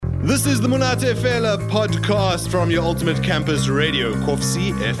This is the Munate Fela podcast from your ultimate campus radio,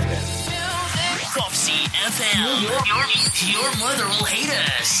 Kovsie FM. Kovsie FM. Your mother will hate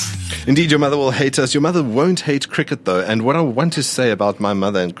us. Indeed, your mother will hate us. Your mother won't hate cricket, though. And what I want to say about my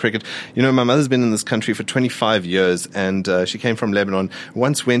mother and cricket, you know, my mother's been in this country for 25 years, and she came from Lebanon.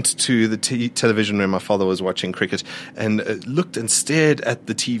 Once went to the television where my father was watching cricket and looked and stared at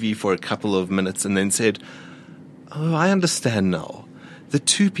the TV for a couple of minutes and then said, "Oh, I understand now. The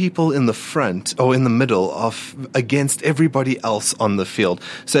two people in the front or in the middle are against everybody else on the field."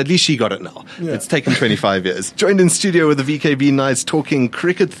 So at least she got it now. Yeah. It's taken 25 years. Joined in studio with the VKB Knights talking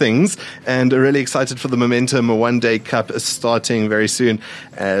cricket things, and really excited for the Momentum One Day Cup starting very soon,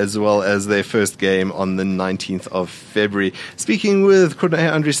 as well as their first game on the 19th of February. Speaking with Corneille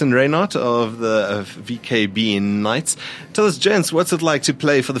Andriessen Reinhardt of the VKB Knights. Tell us, gents, what's it like to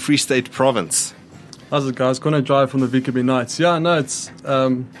play for the Free State Province? How's it, guys? Corneille Drive from the VKB Knights. Yeah, no, it's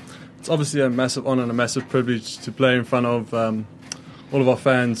obviously a massive honour and a massive privilege to play in front of all of our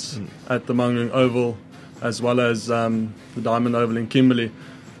fans at the Mangaung Oval, as well as the Diamond Oval in Kimberley.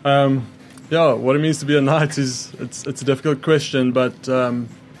 What it means to be a Knight is it's a difficult question, but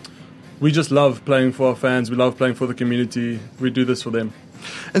we just love playing for our fans. We love playing for the community. We do this for them.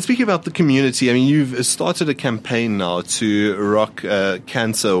 And speaking about the community, I mean, you've started a campaign now to rock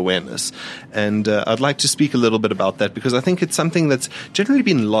cancer awareness. And I'd like to speak a little bit about that, because I think it's something that's generally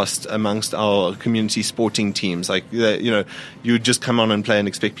been lost amongst our community sporting teams. Like, you just come on and play and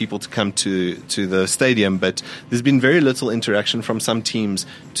expect people to come to the stadium, but there's been very little interaction from some teams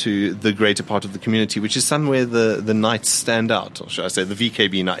to the greater part of the community, which is somewhere the Knights stand out, or should I say the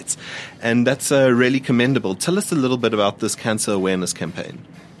VKB Knights. And that's really commendable. Tell us a little bit about this cancer awareness campaign.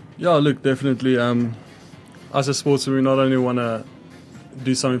 Yeah, look, definitely. As a sportsman, we not only want to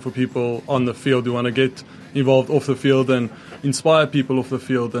do something for people on the field, we want to get involved off the field and inspire people off the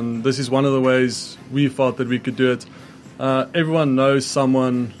field. And this is one of the ways we felt that we could do it. Everyone knows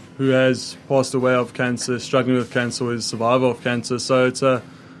someone who has passed away of cancer, struggling with cancer, or is a survivor of cancer. So it's a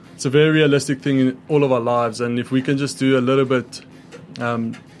very realistic thing in all of our lives. And if we can just do a little bit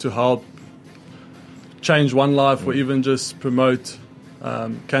to help change one life, or even just promote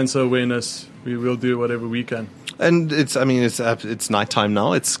cancer awareness, we will do whatever we can. And it's nighttime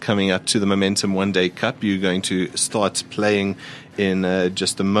now. It's coming up to the Momentum One Day Cup. You're going to start playing in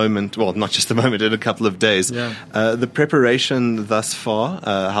just a moment. Well, not just a moment, in a couple of days. Yeah. The preparation thus far,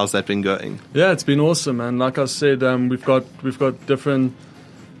 how's that been going? Yeah, it's been awesome, man. Like I said, we've got different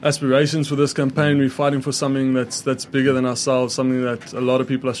aspirations for this campaign. We're fighting for something that's bigger than ourselves, something that a lot of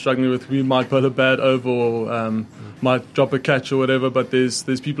people are struggling with. We might put a bad over, or might drop a catch or whatever, but there's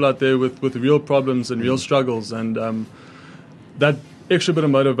people out there with real problems and real struggles, and that extra bit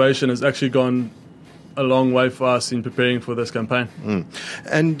of motivation has actually gone a long way for us in preparing for this campaign.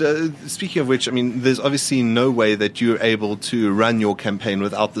 And speaking of which, I mean, there's obviously no way that you're able to run your campaign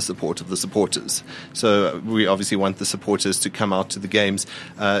without the support of the supporters. So we obviously want the supporters to come out to the games.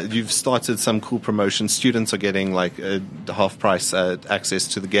 You've started some cool promotions. Students are getting like half price access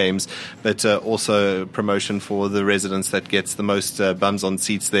to the games, but also promotion for the residents that gets the most bums on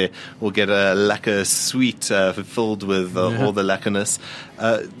seats there will get a lacquer suite filled with all the lacquerness.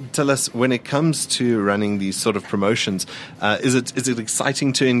 Tell us, when it comes to running these sort of promotions, is it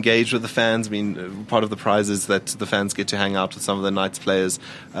exciting to engage with the fans? I mean, part of the prize is that the fans get to hang out with some of the Knights players.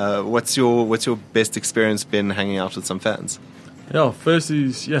 What's your best experience been hanging out with some fans? Yeah,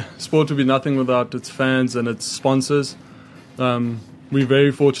 firstly, sport would be nothing without its fans and its sponsors. We're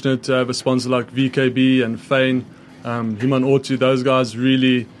very fortunate to have a sponsor like VKB and Fane, Himan Ortu. Those guys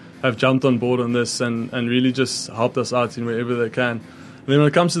really have jumped on board on this and really just helped us out in wherever they can. And then when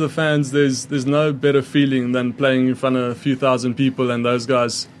it comes to the fans, there's no better feeling than playing in front of a few thousand people and those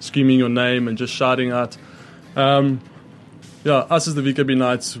guys screaming your name and just shouting out. Us as the VKB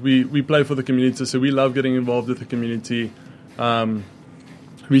Knights, we play for the community, so we love getting involved with the community,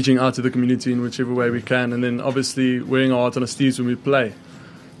 reaching out to the community in whichever way we can, and then obviously wearing our heart on our sleeves when we play.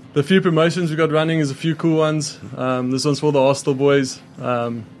 The few promotions we got running is a few cool ones. This one's for the Hostel boys.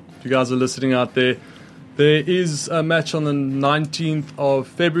 If you guys are listening out there, there is a match on the 19th of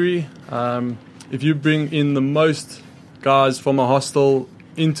February. If you bring in the most guys from a hostel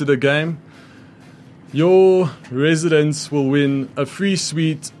into the game, your residents will win a free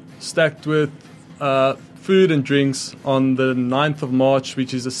suite stacked with food and drinks on the 9th of March,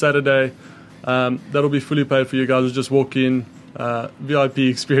 which is a Saturday. That'll be fully paid for. You guys will just walk in, VIP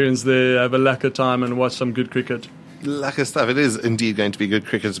experience there, have a lacquer time and watch some good cricket. Lekker stuff. It is indeed going to be good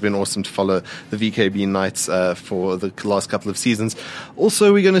cricket. It's been awesome to follow the VKB Knights for the last couple of seasons.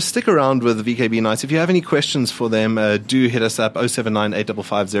 Also, we're going to stick around with the VKB Knights. If you have any questions for them, do hit us up 079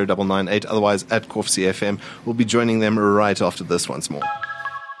 855 0998. Otherwise, at Corfsy FM. We'll be joining them right after this once more.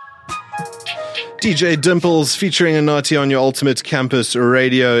 DJ Dimples featuring Anati on your Ultimate Campus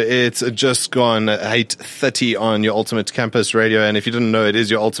Radio. It's just gone 8:30 on your Ultimate Campus Radio. And if you didn't know, it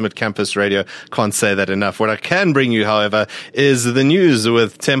is your Ultimate Campus Radio. Can't say that enough. What I can bring you, however, is the news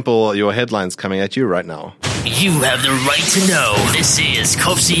with Temple. Your headlines coming at you right now. You have the right to know. This is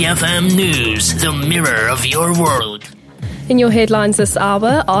Corfsy FM News, the mirror of your world. In your headlines this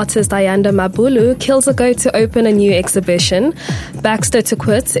hour, artist Ayanda Mabulu kills a goat to open a new exhibition, Baxter to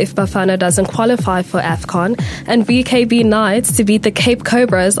quit if Bafana doesn't qualify for AFCON, and VKB Knights to beat the Cape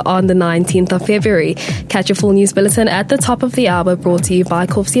Cobras on the 19th of February. Catch a full news bulletin at the top of the hour, brought to you by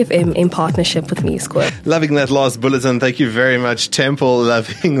Corfsy FM in partnership with News Corp. Loving that last bulletin. Thank you very much, Temple.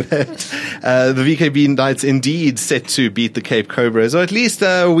 Loving that. The VKB Knights indeed set to beat the Cape Cobras, or at least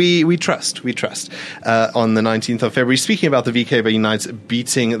we trust on the 19th of February. Speaking about the VKB Knights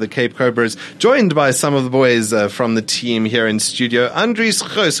beating the Cape Cobras, joined by some of the boys from the team here in studio. Andries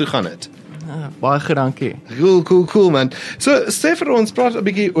Gous, hoe gaan dit? Baie goed, dankie. Cool man. So, sê vir ons, praat 'n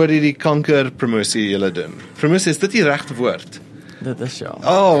bietjie oor hierdie kanker promosie julle doen. Promosie, is dit die regte woord? Dit is ja.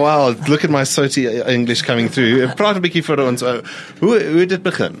 Oh wow, look at my Soti English coming through. Praat 'n bietjie vir ons. Hoe het dit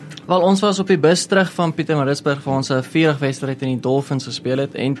begin? Wel, ons was op die bus terug van Pietermaritzburg vir ons 'n 4-wedstryd in die Dolphins gespeel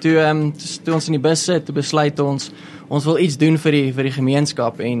het, en toe ons in die bus sit, toe besluit ons wil iets doen vir die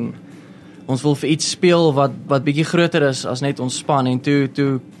gemeenskap, en ons wil vir iets speel wat bietjie groter is as net ons span, en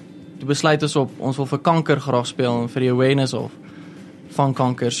toe besluit ons wil vir kanker graag speel en vir die awareness van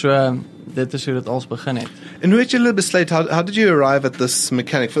kanker. So dit is hoe dit alles begin het. And hoe het julle besluit, how did you arrive at this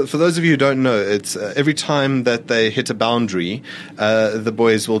mechanic? For those of you who don't know, it's every time that they hit a boundary, the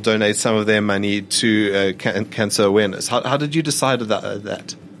boys will donate some of their money to cancer awareness. How did you decide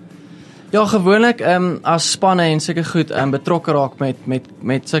that? Ja, gewoonlik as spanne en sulke goed betrokke raak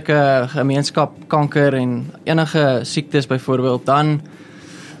met sulke gemeenskap kanker en enige siektes byvoorbeeld, dan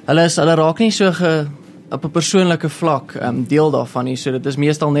hulle raak nie so op 'n persoonlike vlak deel daarvan nie. So dit is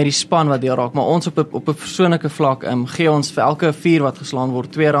meestal net die span wat deel raak, maar ons op 'n persoonlike vlak gee ons vir elke 4 wat geslaan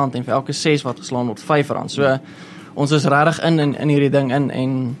word R2 en vir elke 6 wat geslaan word R5. So ons is regtig in hierdie ding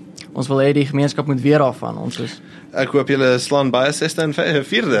en ons wil hê die gemeenskap moet weer daarvan. Ek hoop julle slaan baie 6de en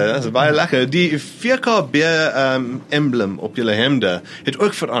 4de. Dit is baie lekker. Die VKB emblem op julle hemde het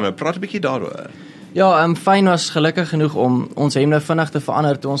ook verander. Praat 'n bietjie daaroor. Ja, Fyn was gelukkig genoeg om ons hemde vinnig te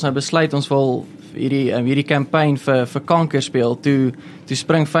verander toe ons nou besluit ons wil hierdie campaign vir kanker speel. Toe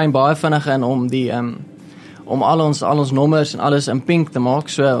spring Fyn baie vinnig in om al ons nommers en alles in pink te maak.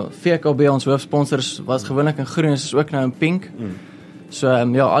 So VKB, ons hoofsponsors, was gewoonlik in groen, is ook nou in pink. So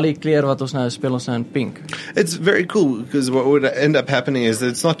al die kleur wat ons nou speel, ons nou in pink. It's very cool because what would end up happening is that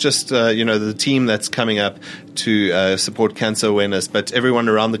it's not just the team that's coming up to support cancer awareness, but everyone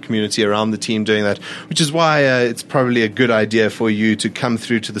around the community, around the team doing that, which is why it's probably a good idea for you to come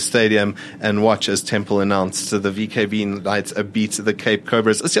through to the stadium and watch as Temple announced the VKB Knights beat the Cape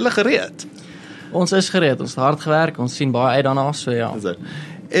Cobras. Is julle gereed? Ons is gereed, ons het hard gewerk, ons sien baie uit daarna, so ja.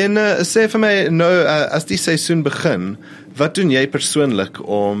 En sê vir my nou, as die seisoen begin, wat doen jy persoonlik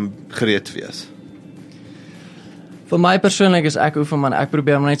om gereed te wees? Vir my persoonlik is ek oefen, man. Ek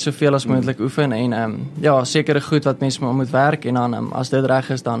probeer maar net soveel as moontlik oefen en sekere goed wat mense moet werk, en dan as dit reg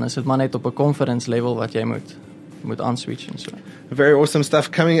is, dan is dit maar net op 'n conference level wat jy moet unswitch and so. Very awesome stuff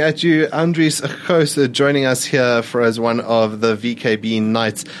coming at you. Andries Gous joining us here as one of the VKB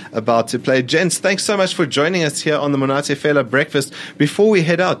Knights about to play. Gents, thanks so much for joining us here on the Monate Fela Breakfast. Before we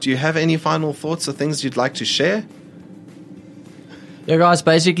head out, do you have any final thoughts or things you'd like to share? Yeah, guys,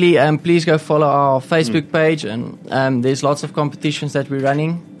 basically, please go follow our Facebook page, and there's lots of competitions that we're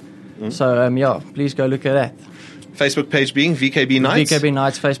running. So, please go look at that. Facebook page being VKB Knights? VKB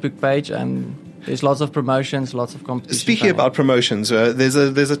Knights Facebook page, and there's lots of promotions, lots of competitions. Speaking about promotions, there's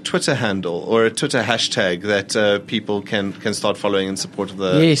a Twitter handle or a Twitter hashtag that people can start following in support of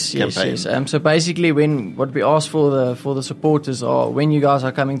the campaign. Yes. So basically, what we ask for the supporters are, when you guys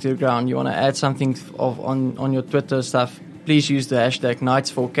are coming to the ground, you want to add something on your Twitter stuff, please use the hashtag Knights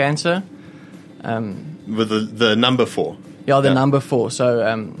for Cancer. With the number 4. Yeah, the number 4. So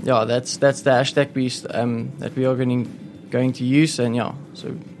that's the hashtag that we are going to use, and so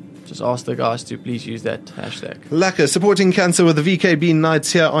just ask the guys to please use that hashtag. Lekker, supporting cancer with the VKB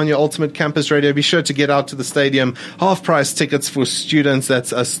Nights here on your Ultimate Campus Radio. Be sure to get out to the stadium. Half-price tickets for students.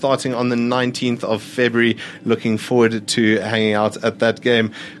 That's starting on the 19th of February. Looking forward to hanging out at that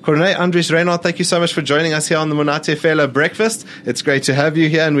game. Corné Andries Reinhardt, thank you so much for joining us here on the Monate Fela Breakfast. It's great to have you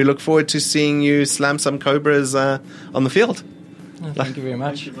here, and we look forward to seeing you slam some Cobras on the field. Thank you very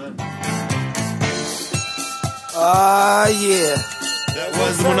much. Yeah. That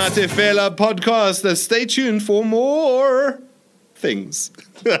was the Monate Fela podcast. Stay tuned for more things.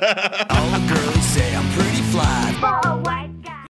 All the girls